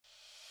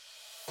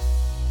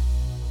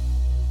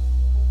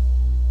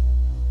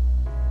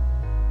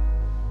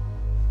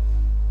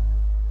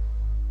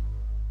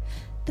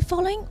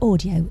following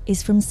audio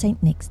is from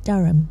St Nick's,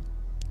 Durham.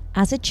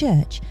 As a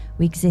church,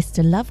 we exist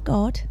to love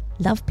God,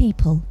 love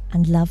people,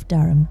 and love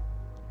Durham.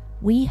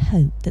 We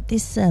hope that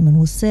this sermon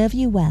will serve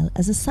you well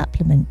as a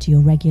supplement to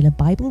your regular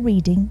Bible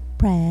reading,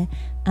 prayer,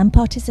 and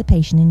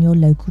participation in your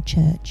local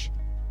church.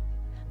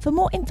 For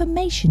more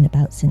information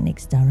about St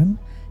Nick's, Durham,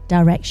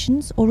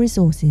 directions or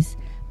resources,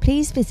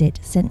 please visit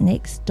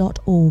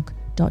stnicks.org.uk.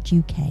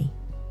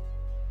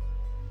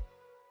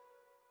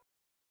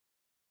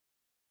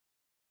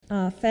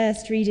 Our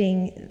first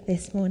reading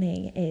this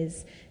morning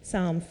is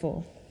Psalm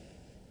 4.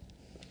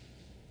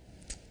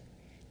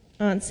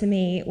 Answer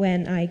me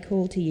when I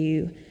call to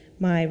you,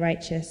 my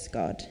righteous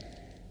God.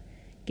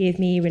 Give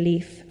me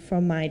relief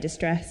from my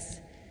distress.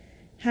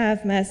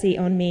 Have mercy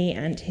on me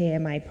and hear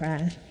my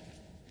prayer.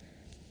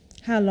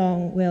 How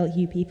long will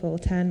you people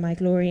turn my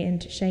glory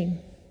into shame?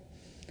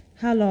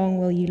 How long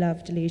will you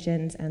love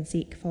delusions and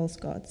seek false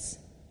gods?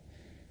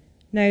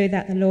 Know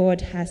that the Lord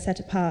has set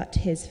apart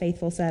his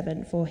faithful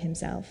servant for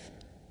himself.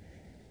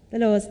 The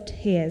Lord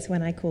hears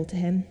when I call to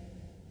him.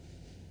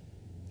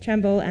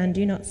 Tremble and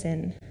do not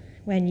sin.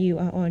 When you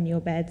are on your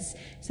beds,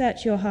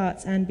 search your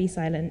hearts and be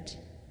silent.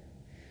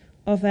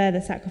 Offer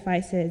the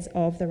sacrifices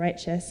of the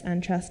righteous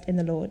and trust in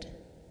the Lord.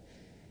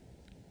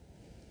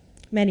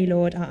 Many,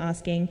 Lord, are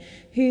asking,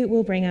 who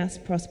will bring us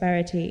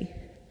prosperity?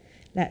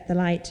 Let the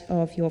light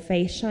of your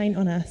face shine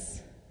on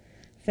us.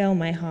 Fill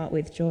my heart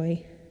with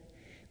joy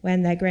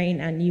when their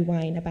grain and new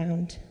wine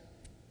abound.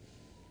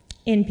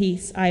 In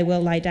peace I will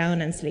lie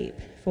down and sleep,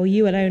 for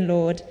you alone,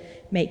 Lord,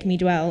 make me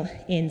dwell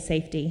in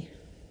safety.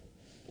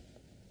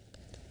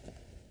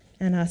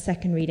 And our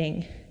second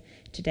reading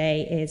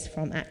today is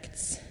from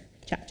Acts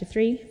chapter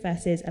 3,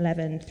 verses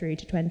 11 through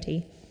to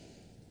 20.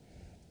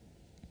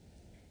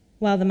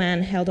 While the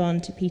man held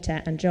on to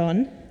Peter and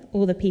John,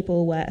 all the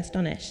people were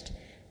astonished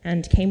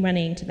and came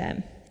running to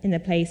them in the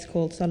place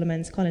called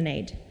Solomon's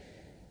Colonnade.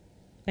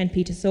 When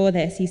Peter saw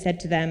this, he said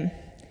to them,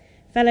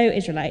 "Fellow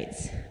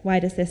Israelites, why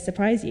does this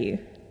surprise you?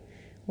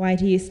 Why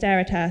do you stare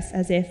at us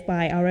as if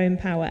by our own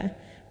power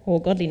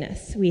or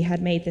godliness we had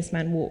made this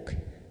man walk?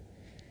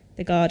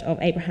 The God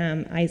of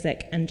Abraham,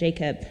 Isaac, and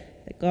Jacob,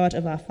 the God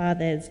of our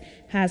fathers,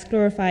 has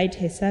glorified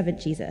his servant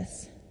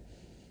Jesus.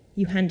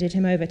 You handed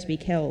him over to be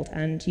killed,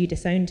 and you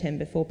disowned him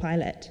before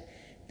Pilate,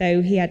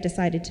 though he had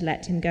decided to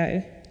let him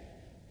go.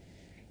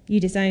 You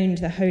disowned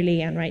the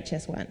holy and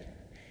righteous one,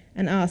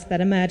 and asked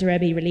that a murderer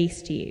be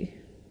released to you.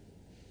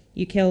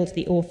 You killed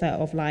the author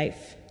of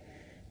life,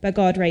 but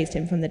God raised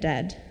him from the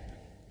dead.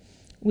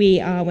 We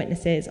are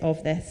witnesses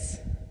of this.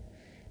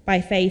 By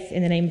faith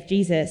in the name of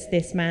Jesus,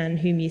 this man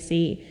whom you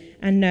see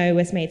and know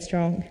was made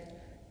strong.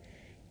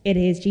 It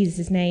is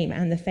Jesus' name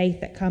and the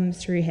faith that comes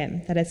through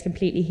him that has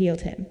completely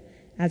healed him,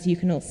 as you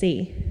can all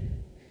see.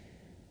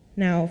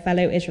 Now,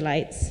 fellow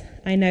Israelites,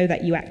 I know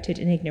that you acted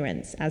in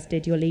ignorance, as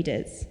did your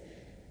leaders.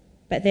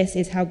 But this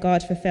is how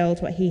God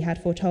fulfilled what he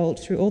had foretold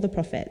through all the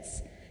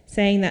prophets,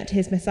 saying that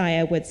his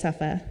Messiah would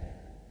suffer.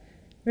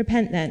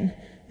 Repent then,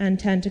 and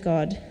turn to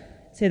God,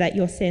 so that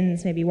your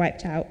sins may be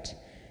wiped out,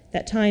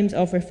 that times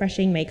of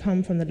refreshing may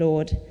come from the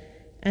Lord,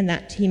 and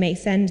that he may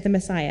send the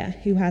Messiah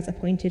who has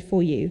appointed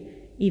for you,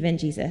 even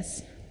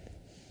Jesus."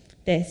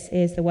 This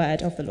is the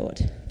word of the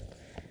Lord.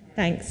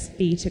 Thanks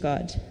be to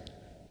God.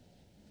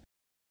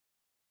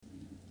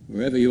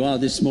 Wherever you are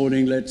this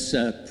morning, let's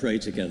pray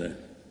together.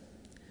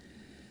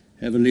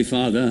 Heavenly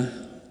Father,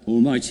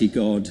 Almighty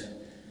God,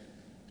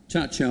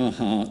 touch our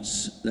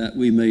hearts that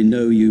we may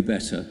know you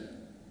better.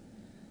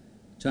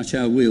 Touch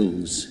our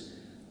wills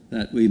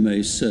that we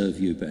may serve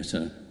you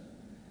better.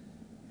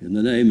 In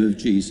the name of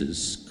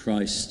Jesus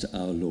Christ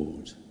our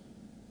Lord.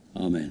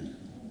 Amen.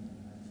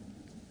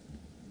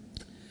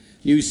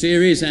 New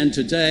series, and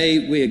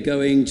today we're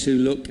going to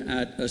look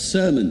at a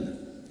sermon.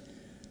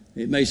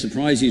 It may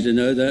surprise you to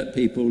know that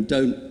people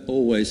don't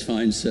always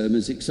find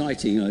sermons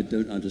exciting. I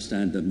don't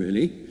understand them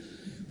really.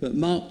 But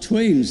Mark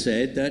Twain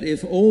said that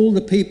if all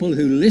the people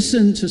who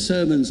listen to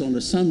sermons on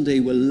a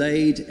Sunday were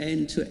laid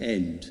end to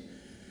end,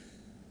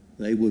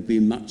 they would be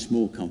much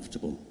more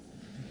comfortable.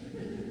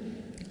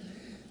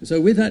 So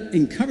with that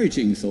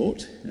encouraging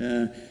thought,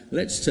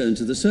 let's turn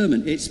to the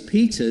sermon. It's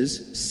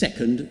Peter's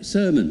second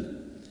sermon.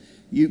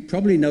 You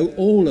probably know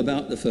all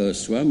about the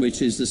first one,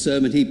 which is the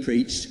sermon he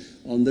preached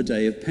on the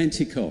day of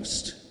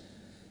Pentecost.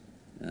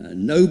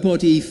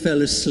 Nobody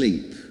fell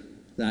asleep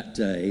that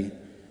day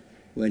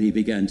when he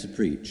began to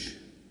preach,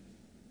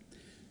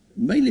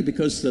 mainly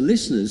because the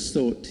listeners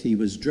thought he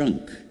was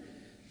drunk,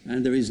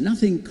 and there is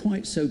nothing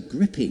quite so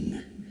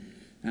gripping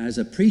as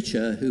a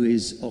preacher who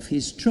is off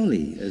his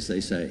trolley, as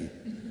they say,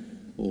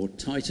 or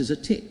tight as a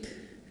tick,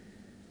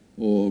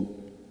 or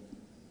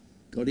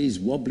got his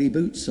wobbly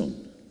boots on.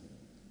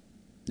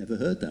 Never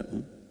heard that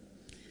one.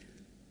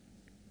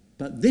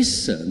 But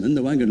this sermon,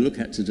 the one I'm going to look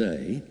at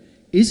today,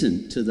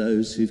 isn't to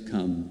those who've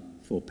come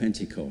for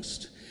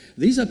Pentecost.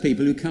 These are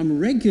people who come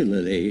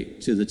regularly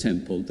to the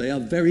temple. They are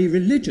very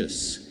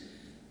religious,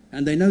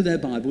 and they know their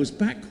Bibles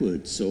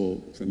backwards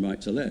or from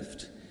right to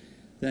left.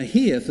 They're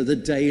here for the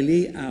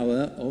daily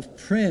hour of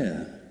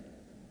prayer.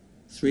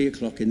 3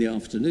 o'clock in the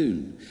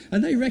afternoon.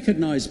 And they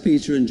recognize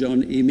Peter and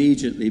John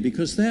immediately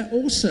because they're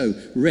also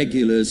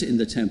regulars in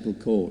the temple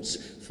courts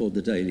for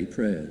the daily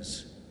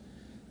prayers.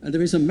 And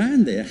there is a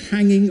man there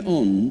hanging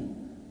on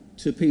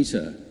to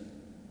Peter.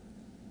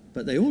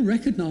 But they all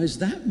recognize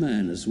that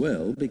man as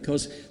well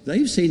because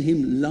they've seen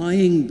him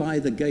lying by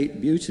the gate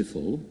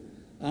beautiful,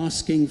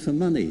 asking for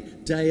money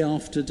day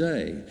after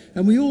day.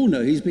 And we all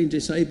know he's been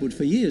disabled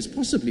for years,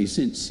 possibly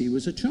since he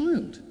was a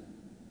child.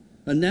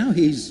 And now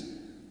he's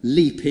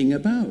leaping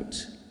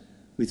about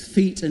with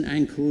feet and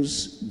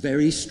ankles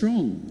very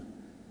strong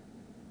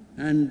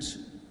and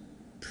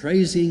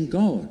praising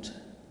God.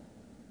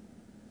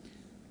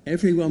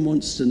 Everyone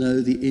wants to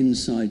know the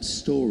inside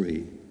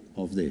story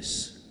of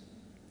this.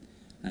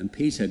 And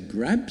Peter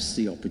grabs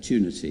the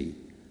opportunity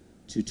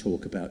to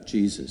talk about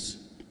Jesus.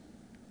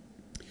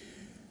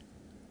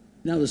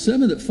 Now, the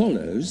sermon that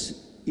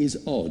follows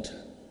is odd.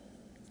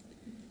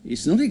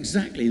 It's not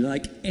exactly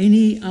like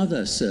any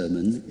other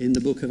sermon in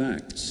the book of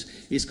Acts.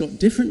 It's got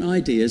different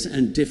ideas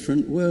and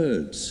different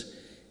words.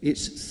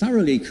 It's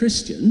thoroughly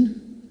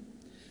Christian,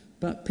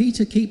 but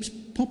Peter keeps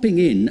popping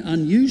in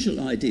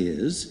unusual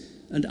ideas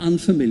and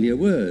unfamiliar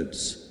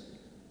words,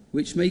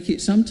 which make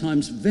it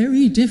sometimes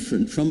very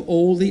different from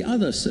all the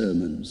other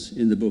sermons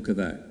in the book of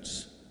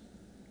Acts.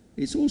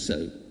 It's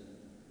also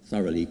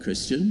thoroughly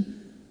Christian.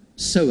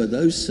 So are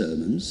those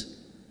sermons,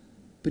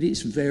 but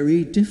it's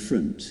very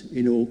different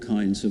in all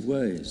kinds of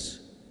ways.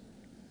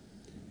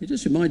 It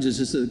just reminds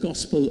us that the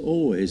gospel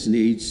always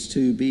needs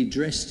to be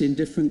dressed in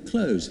different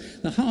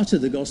clothes. The heart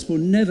of the gospel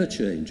never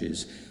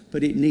changes,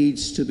 but it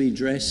needs to be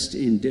dressed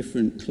in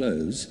different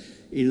clothes,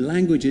 in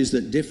languages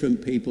that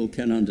different people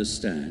can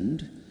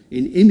understand,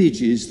 in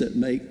images that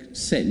make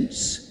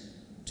sense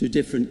to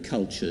different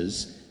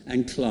cultures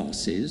and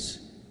classes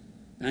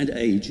and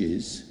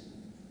ages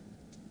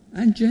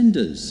and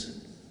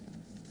genders.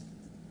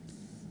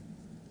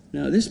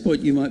 Now, at this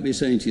point, you might be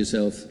saying to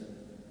yourself,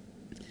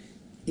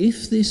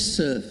 if this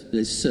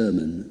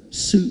sermon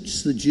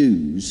suits the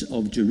Jews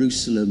of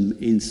Jerusalem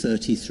in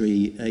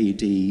 33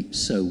 AD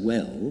so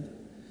well,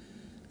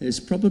 there's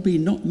probably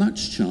not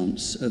much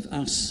chance of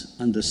us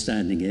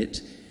understanding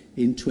it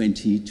in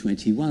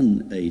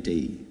 2021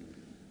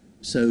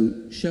 AD.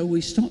 So, shall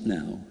we stop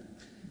now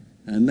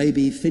and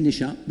maybe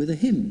finish up with a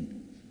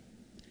hymn?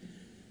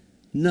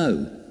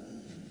 No.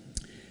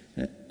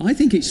 I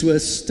think it's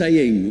worth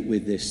staying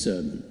with this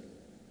sermon.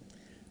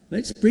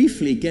 Let's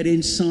briefly get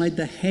inside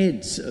the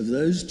heads of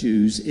those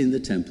Jews in the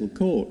temple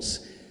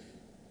courts.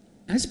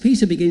 As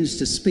Peter begins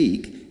to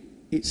speak,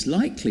 it's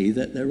likely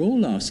that they're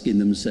all asking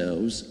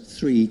themselves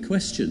 3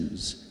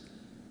 questions.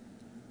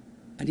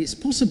 And it's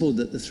possible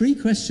that the 3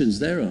 questions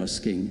they're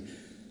asking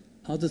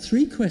are the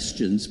 3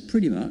 questions,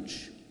 pretty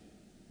much,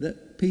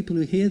 that people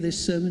who hear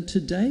this sermon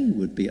today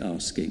would be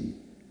asking.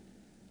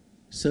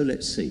 So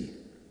let's see.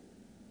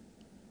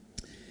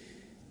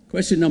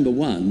 Question number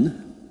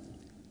 1.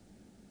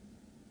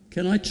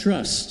 Can I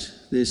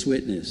trust this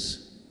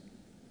witness?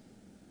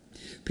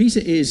 Peter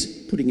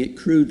is, putting it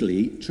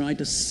crudely, trying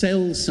to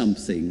sell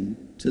something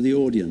to the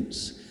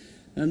audience.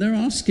 And they're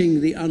asking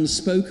the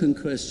unspoken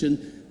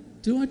question,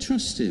 do I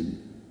trust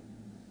him?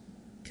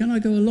 Can I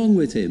go along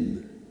with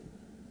him?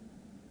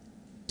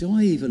 Do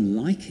I even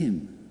like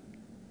him?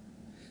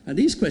 And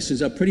these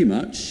questions are pretty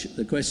much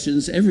the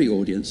questions every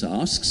audience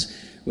asks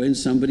when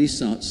somebody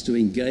starts to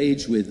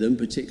engage with them,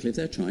 particularly if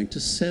they're trying to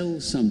sell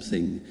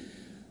something.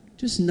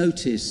 Just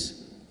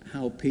notice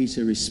how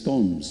Peter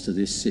responds to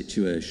this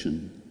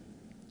situation.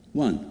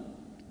 1,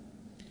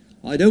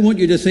 I don't want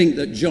you to think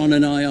that John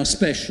and I are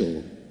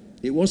special.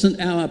 It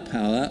wasn't our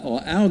power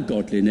or our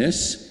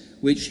godliness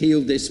which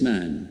healed this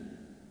man.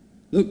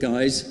 Look,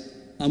 guys,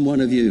 I'm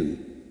one of you.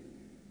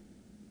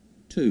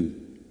 2,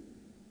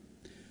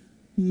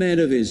 men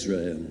of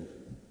Israel,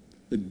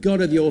 the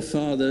God of your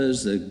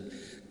fathers, the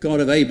God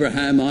of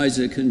Abraham,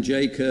 Isaac, and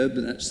Jacob,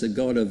 that's the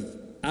God of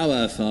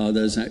our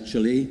fathers,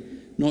 actually.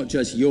 Not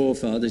just your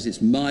fathers,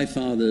 it's my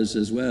fathers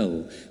as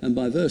well. And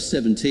by verse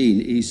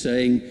 17, he's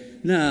saying,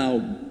 now,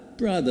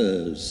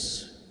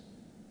 brothers.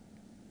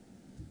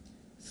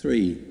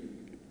 3,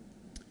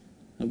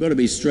 I've got to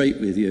be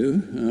straight with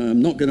you.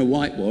 I'm not going to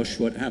whitewash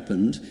what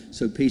happened,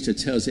 so Peter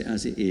tells it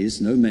as it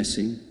is, no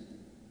messing.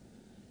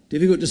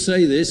 Difficult to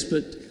say this,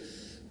 but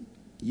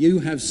you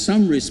have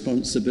some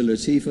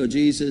responsibility for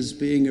Jesus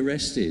being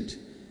arrested.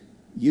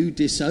 You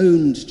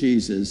disowned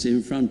Jesus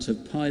in front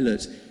of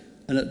Pilate.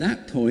 And at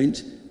that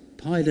point,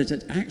 Pilate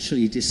had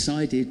actually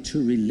decided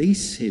to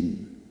release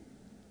him.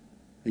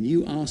 And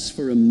you asked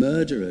for a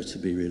murderer to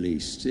be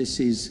released. This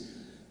is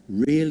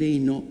really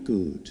not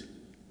good.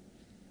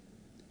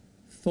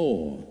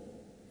 4,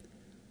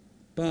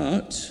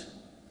 but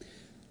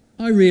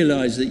I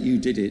realize that you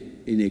did it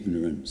in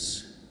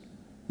ignorance.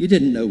 You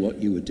didn't know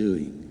what you were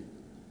doing.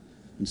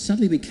 And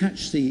suddenly we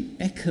catch the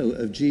echo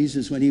of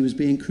Jesus when he was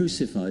being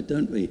crucified,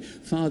 don't we?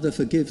 Father,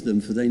 forgive them,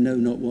 for they know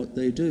not what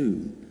they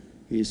do.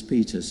 Here's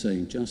Peter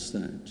saying just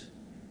that.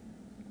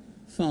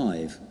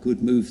 5,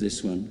 good move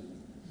this one.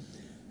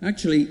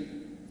 Actually,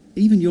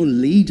 Even your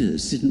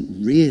leaders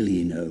didn't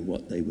really know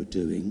what they were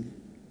doing,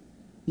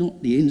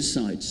 not the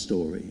inside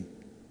story.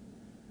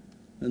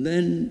 And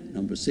then,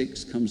 number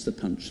 6, comes the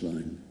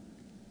punchline.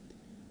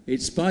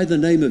 It's by the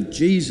name of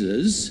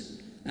Jesus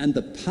and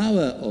the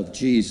power of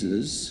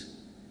Jesus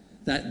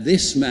that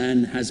this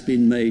man has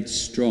been made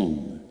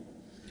strong.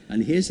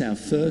 And here's our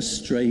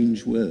first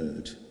strange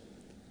word.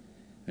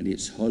 And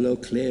it's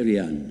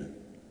holoklerion.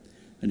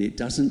 And it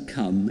doesn't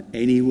come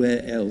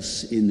anywhere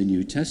else in the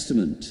New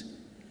Testament.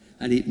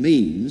 And it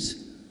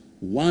means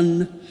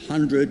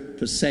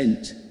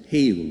 100%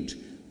 healed,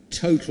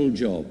 total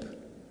job.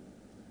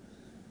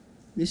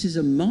 This is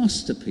a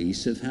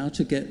masterpiece of how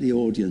to get the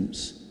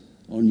audience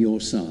on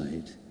your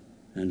side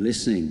and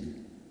listening.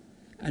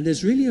 And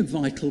there's really a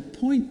vital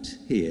point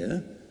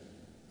here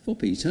for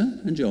Peter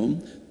and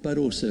John, but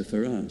also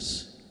for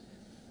us.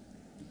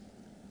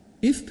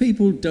 If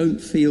people don't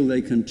feel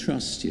they can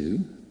trust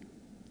you,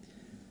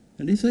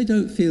 and if they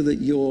don't feel that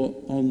you're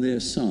on their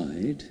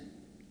side,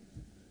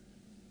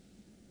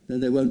 then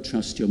they won't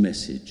trust your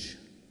message.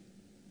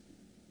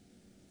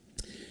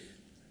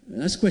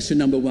 That's question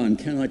number 1.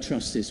 Can I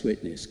trust this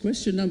witness?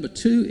 Question number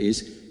 2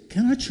 is,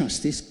 can I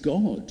trust this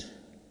God?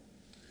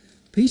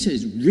 Peter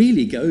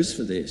really goes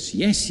for this.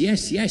 Yes,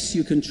 yes, yes,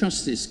 you can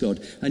trust this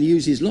God. And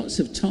uses lots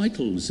of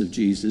titles of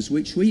Jesus,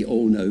 which we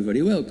all know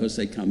very well because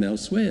they come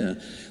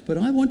elsewhere. But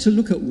I want to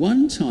look at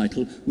one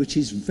title which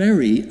is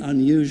very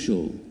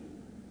unusual.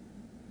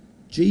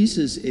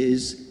 Jesus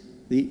is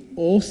the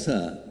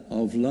author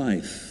of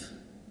life.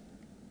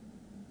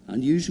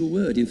 Unusual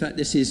word. In fact,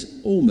 this is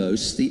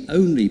almost the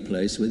only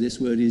place where this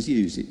word is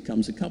used. It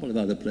comes a couple of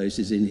other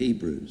places in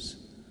Hebrews.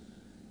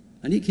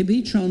 And it can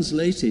be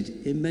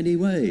translated in many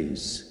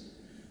ways.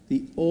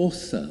 The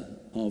author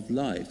of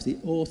life, the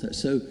author.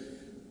 So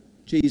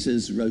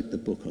Jesus wrote the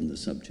book on the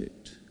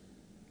subject.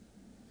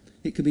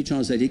 It could be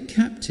translated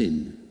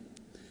captain.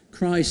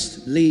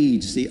 Christ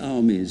leads the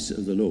armies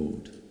of the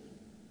Lord.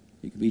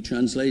 It could be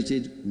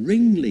translated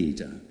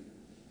ringleader,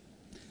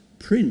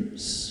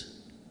 prince,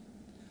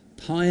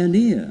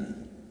 pioneer,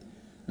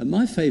 and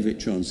my favourite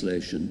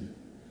translation,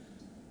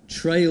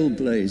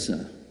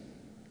 trailblazer.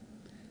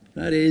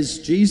 That is,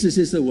 Jesus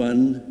is the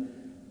one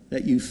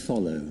that you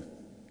follow,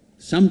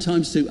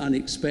 sometimes through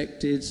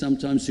unexpected,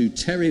 sometimes through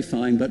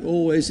terrifying, but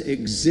always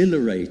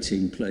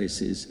exhilarating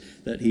places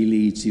that he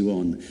leads you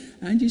on.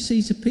 And you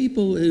see, to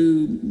people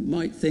who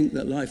might think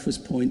that life was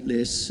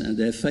pointless and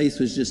their faith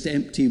was just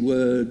empty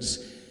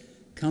words,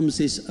 comes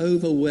this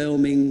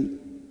overwhelming,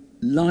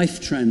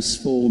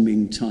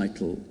 life-transforming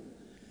title.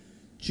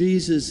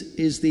 Jesus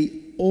is the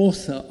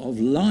author of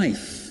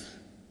life.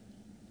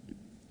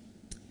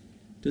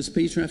 Does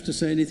Peter have to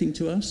say anything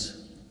to us?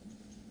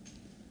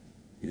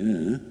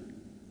 Yeah.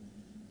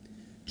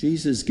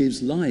 Jesus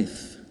gives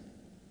life.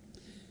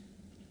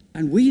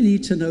 And we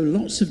need to know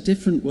lots of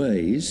different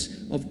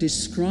ways of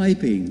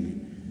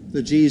describing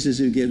the Jesus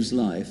who gives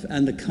life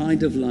and the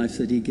kind of life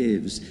that he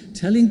gives,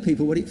 telling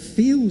people what it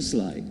feels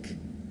like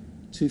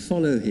to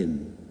follow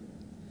him.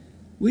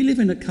 We live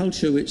in a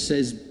culture which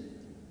says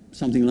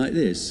something like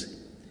this: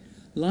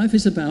 life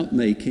is about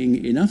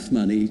making enough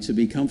money to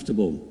be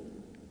comfortable,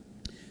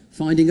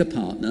 finding a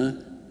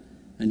partner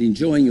and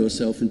enjoying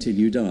yourself until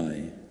you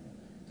die.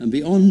 And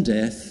beyond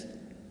death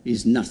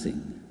is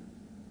nothing.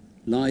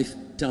 Life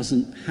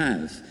doesn't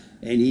have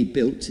any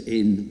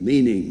built-in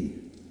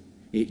meaning.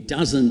 It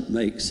doesn't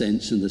make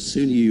sense, and the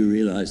sooner you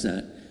realize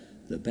that,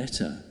 the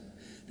better.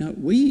 Now,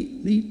 we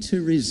need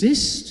to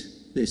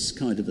resist this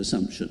kind of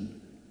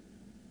assumption.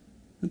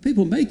 And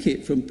people make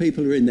it from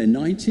people who are in their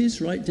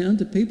 90s right down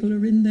to people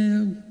who are in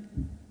their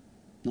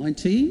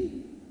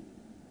 19.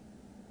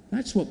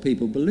 That's what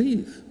people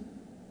believe.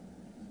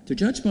 To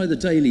judge by the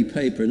daily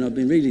paper, and I've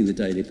been reading the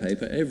daily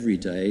paper every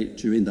day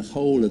during the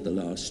whole of the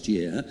last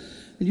year,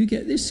 and you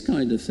get this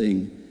kind of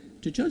thing.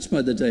 To judge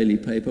by the daily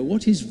paper,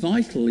 what is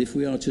vital if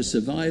we are to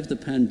survive the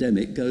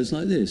pandemic goes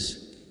like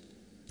this: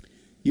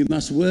 you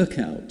must work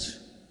out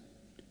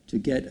to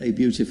get a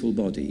beautiful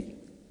body.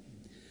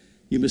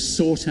 You must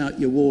sort out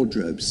your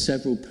wardrobe,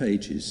 several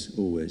pages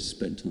always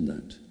spent on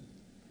that.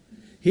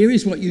 Here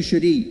is what you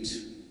should eat,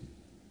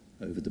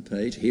 over the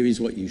page. Here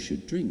is what you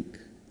should drink.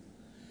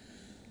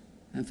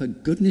 And for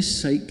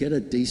goodness sake, get a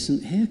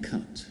decent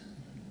haircut.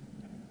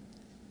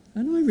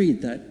 And I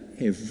read that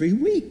every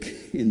week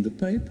in the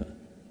paper.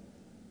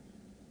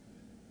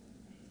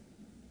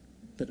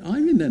 But I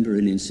remember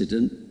an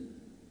incident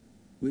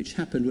which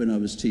happened when I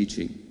was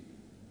teaching.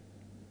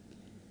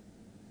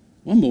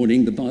 One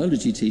morning, the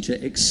biology teacher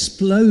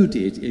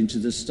exploded into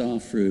the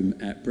staff room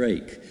at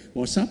break.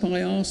 "What's up?" I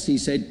asked. He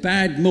said,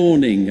 "Bad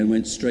morning," and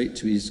went straight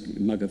to his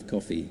mug of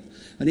coffee.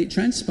 And it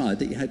transpired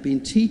that he had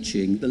been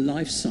teaching the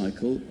life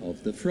cycle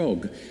of the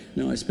frog.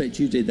 Now, I expect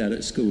you did that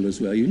at school as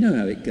well. You know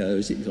how it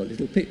goes. It's got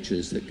little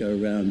pictures that go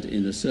around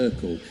in a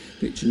circle.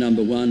 Picture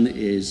number 1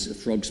 is a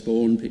frog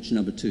spawn. Picture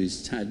number 2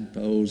 is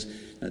tadpoles.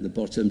 At the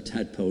bottom,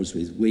 tadpoles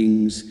with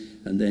wings.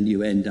 And then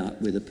you end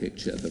up with a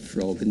picture of a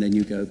frog. And then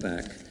you go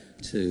back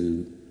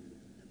to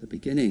the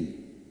beginning.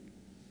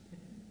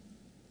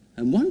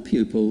 And one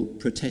pupil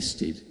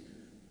protested,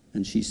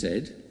 and she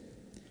said,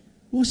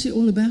 "What's it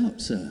all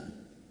about, sir?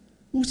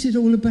 What's it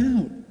all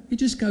about? It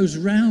just goes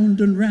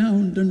round and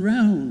round and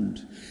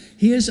round."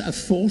 Here's a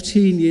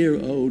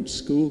 14-year-old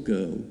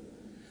schoolgirl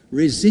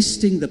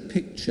resisting the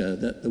picture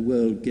that the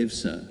world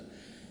gives her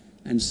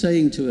and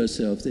saying to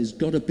herself, there's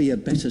got to be a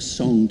better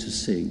song to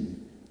sing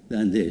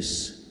than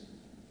this.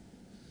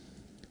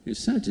 It's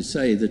sad to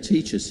say the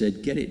teacher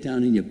said, get it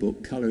down in your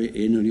book, colour it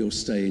in, and you'll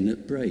stay in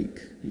at break,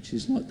 which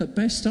is not the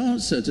best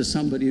answer to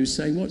somebody who's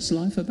saying, what's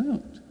life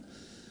about?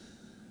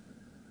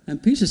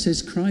 And Peter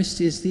says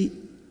Christ is the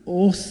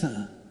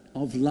author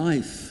of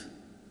life.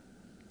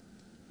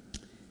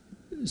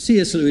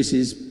 C.S. Lewis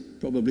is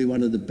probably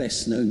one of the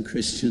best-known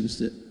Christians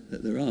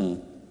that there are.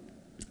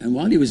 And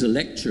while he was a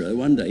lecturer,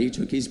 one day he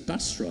took his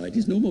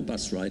normal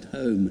bus ride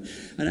home.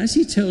 And as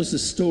he tells the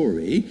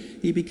story,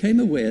 he became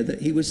aware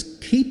that he was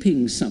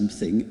keeping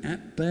something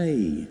at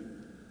bay.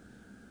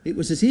 It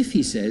was as if,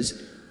 he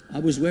says, I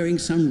was wearing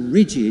some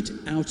rigid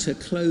outer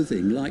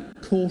clothing,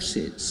 like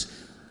corsets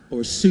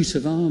or a suit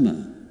of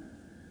armour.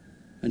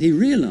 And he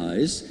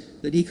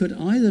realised that he could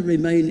either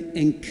remain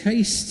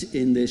encased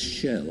in this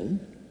shell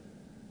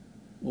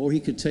or he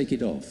could take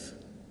it off.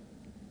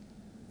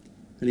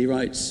 And he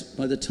writes,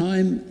 by the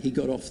time he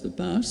got off the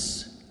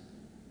bus,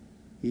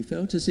 he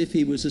felt as if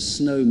he was a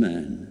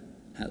snowman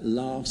at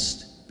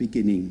last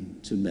beginning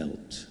to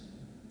melt.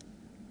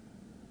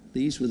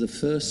 These were the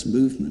first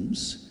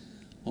movements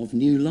of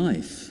new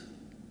life.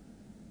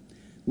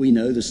 We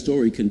know the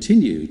story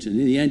continued, and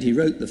in the end he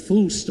wrote the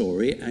full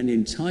story and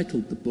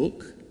entitled the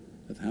book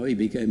of how he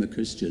became a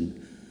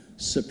Christian,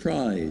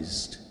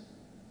 Surprised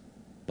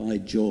by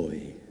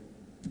Joy.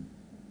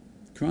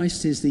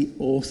 Christ is the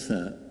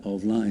author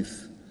of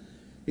life.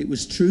 It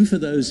was true for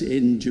those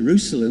in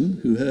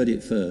Jerusalem who heard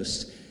it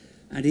first,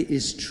 and it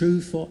is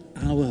true for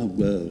our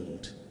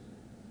world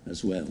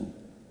as well.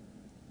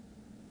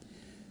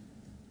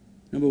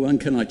 Number one,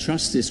 can I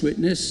trust this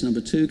witness?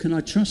 Number two, can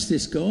I trust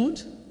this God?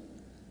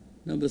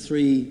 Number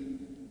three,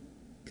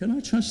 can I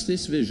trust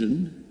this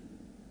vision?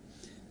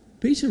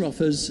 Peter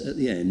offers at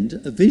the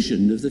end a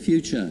vision of the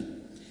future,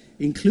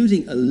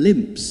 including a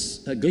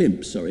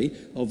glimpse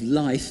of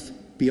life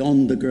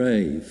beyond the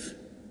grave.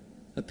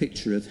 A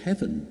picture of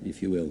heaven,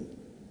 if you will.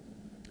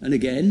 And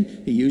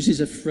again, he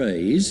uses a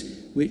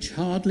phrase which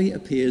hardly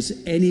appears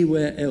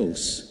anywhere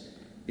else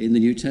in the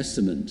New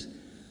Testament.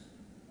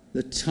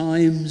 The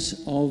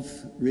times of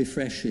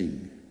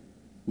refreshing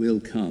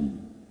will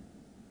come.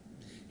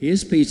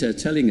 Here's Peter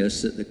telling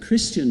us that the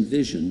Christian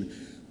vision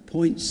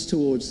points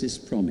towards this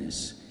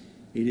promise.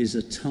 It is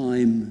a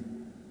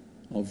time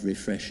of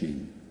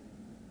refreshing.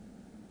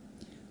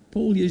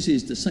 Paul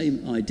uses the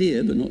same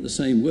idea, but not the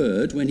same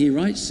word, when he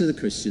writes to the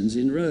Christians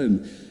in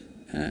Rome.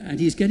 And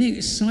he's getting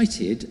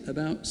excited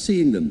about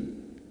seeing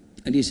them.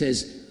 And he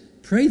says,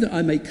 pray that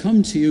I may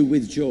come to you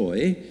with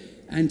joy,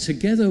 and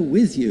together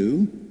with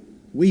you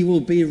we will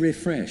be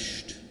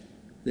refreshed.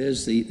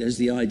 There's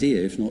the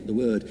idea, if not the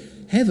word.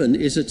 Heaven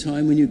is a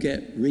time when you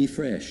get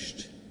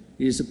refreshed.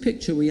 It is a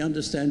picture we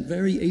understand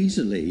very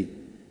easily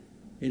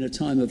in a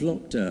time of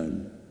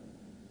lockdown.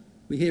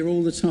 We hear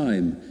all the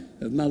time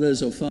of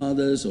mothers or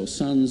fathers or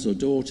sons or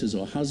daughters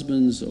or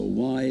husbands or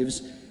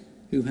wives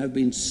who have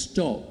been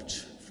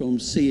stopped from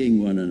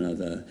seeing one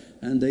another,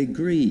 and they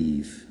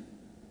grieve.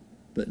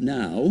 But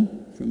now,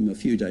 from a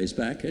few days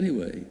back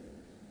anyway,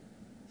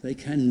 they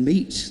can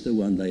meet the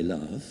one they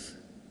love,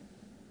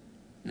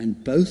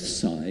 and both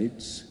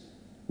sides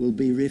will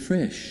be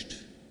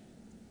refreshed.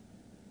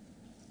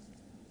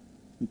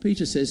 And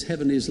Peter says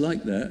heaven is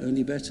like that,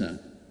 only better.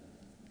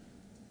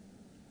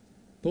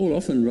 Paul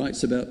often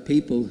writes about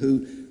people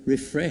who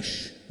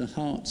refresh the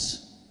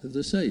hearts of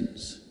the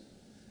saints.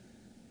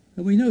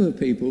 And we know of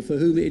people for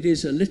whom it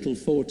is a little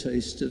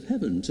foretaste of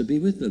heaven to be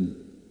with them.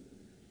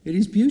 It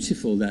is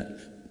beautiful, that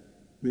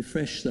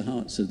refresh the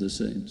hearts of the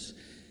saints.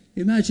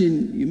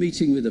 Imagine you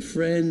meeting with a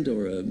friend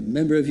or a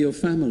member of your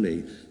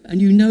family,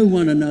 and you know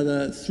one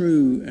another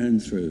through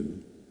and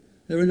through.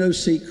 There are no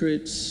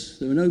secrets,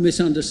 there are no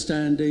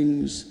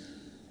misunderstandings.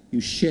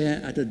 You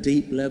share at a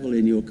deep level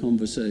in your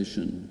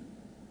conversation.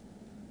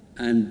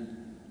 And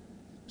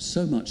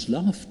so much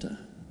laughter.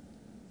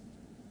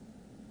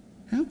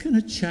 How can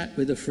a chat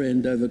with a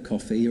friend over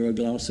coffee or a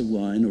glass of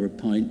wine or a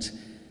pint,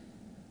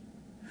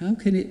 how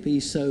can it be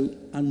so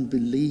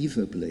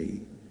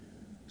unbelievably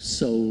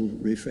soul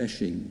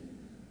refreshing?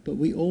 But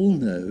we all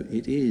know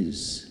it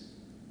is.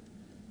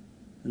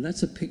 And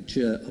that's a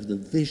picture of the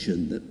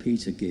vision that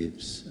Peter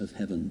gives of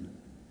heaven.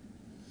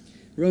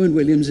 Rowan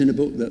Williams, in a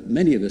book that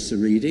many of us are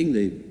reading,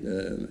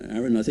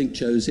 Aaron, I think,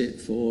 chose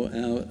it for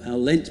our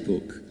Lent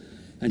book.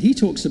 And he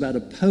talks about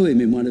a poem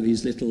in one of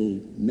his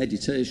little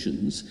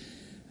meditations.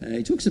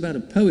 He talks about a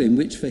poem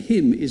which for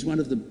him is one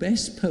of the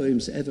best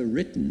poems ever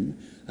written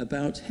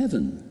about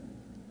heaven.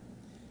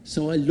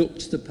 So I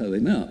looked the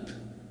poem up.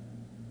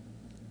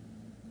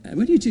 And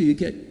when you do, you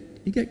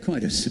get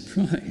quite a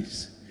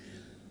surprise.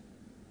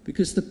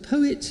 Because the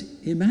poet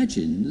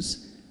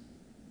imagines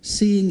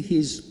seeing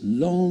his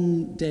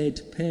long dead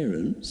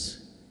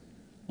parents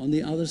on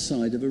the other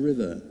side of a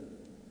river.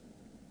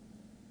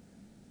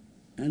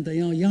 And they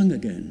are young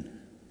again.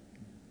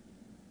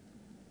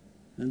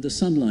 And the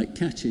sunlight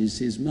catches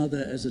his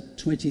mother as a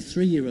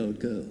 23-year-old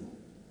girl.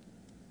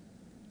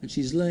 And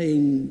she's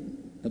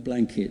laying a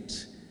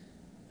blanket,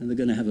 and they're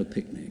going to have a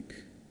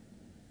picnic.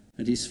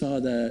 And his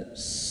father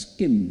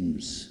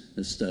skims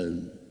a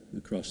stone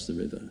across the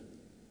river.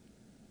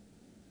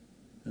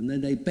 And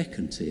then they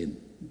beckon to him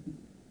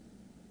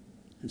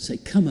and say,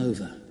 "Come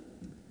over,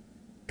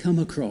 come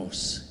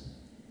across.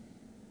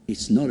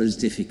 It's not as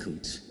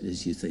difficult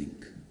as you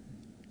think."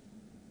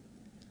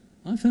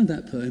 I found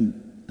that poem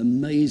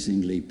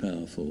amazingly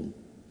powerful,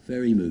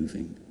 very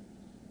moving.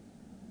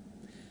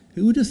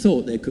 Who would have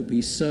thought there could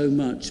be so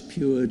much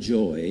pure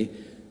joy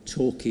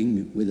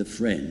talking with a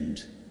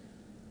friend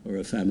or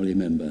a family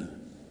member?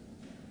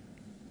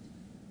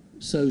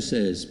 So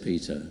says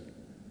Peter,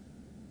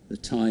 the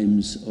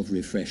times of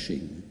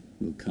refreshing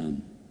will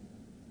come.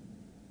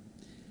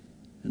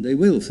 And they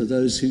will for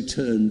those who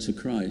turn to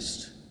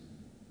Christ.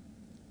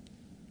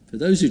 For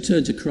those who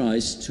turn to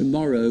Christ,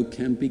 tomorrow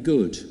can be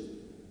good.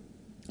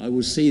 I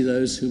will see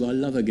those who I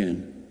love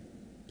again.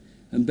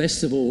 And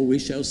best of all, we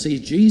shall see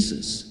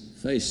Jesus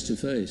face to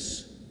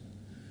face.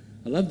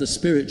 I love the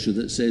spiritual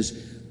that says,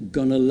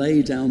 "Gonna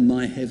lay down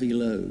my heavy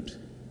load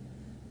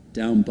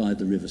down by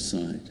the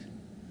riverside.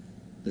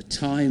 The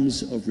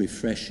times of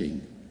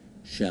refreshing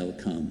shall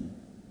come."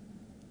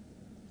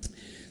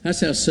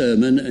 That's our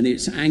sermon, and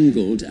it's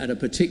angled at a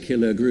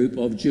particular group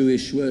of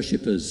Jewish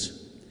worshippers,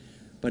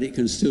 but it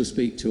can still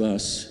speak to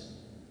us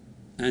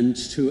and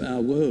to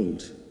our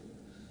world.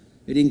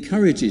 It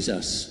encourages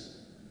us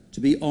to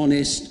be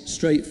honest,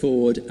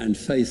 straightforward, and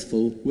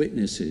faithful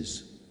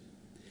witnesses.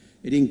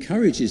 It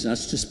encourages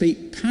us to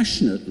speak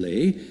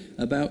passionately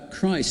about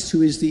Christ,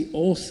 who is the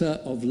author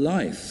of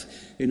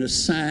life in a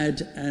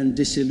sad and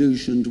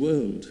disillusioned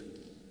world.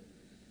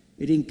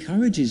 It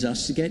encourages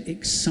us to get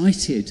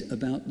excited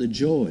about the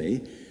joy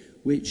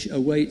which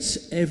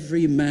awaits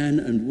every man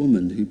and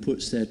woman who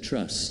puts their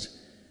trust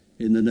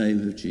in the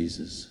name of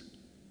Jesus.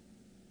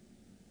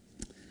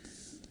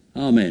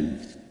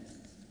 Amen.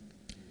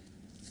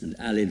 And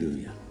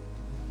alleluia.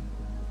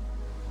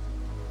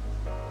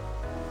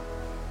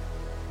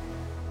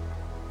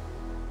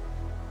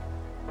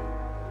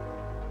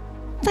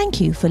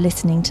 Thank you for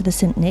listening to the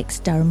St Nick's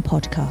Durham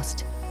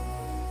podcast.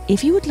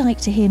 If you would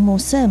like to hear more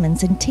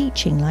sermons and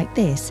teaching like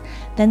this,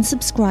 then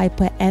subscribe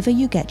wherever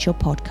you get your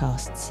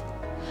podcasts.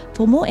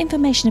 For more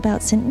information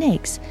about St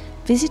Nick's,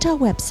 visit our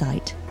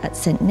website at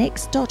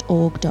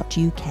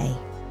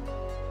stnicks.org.uk.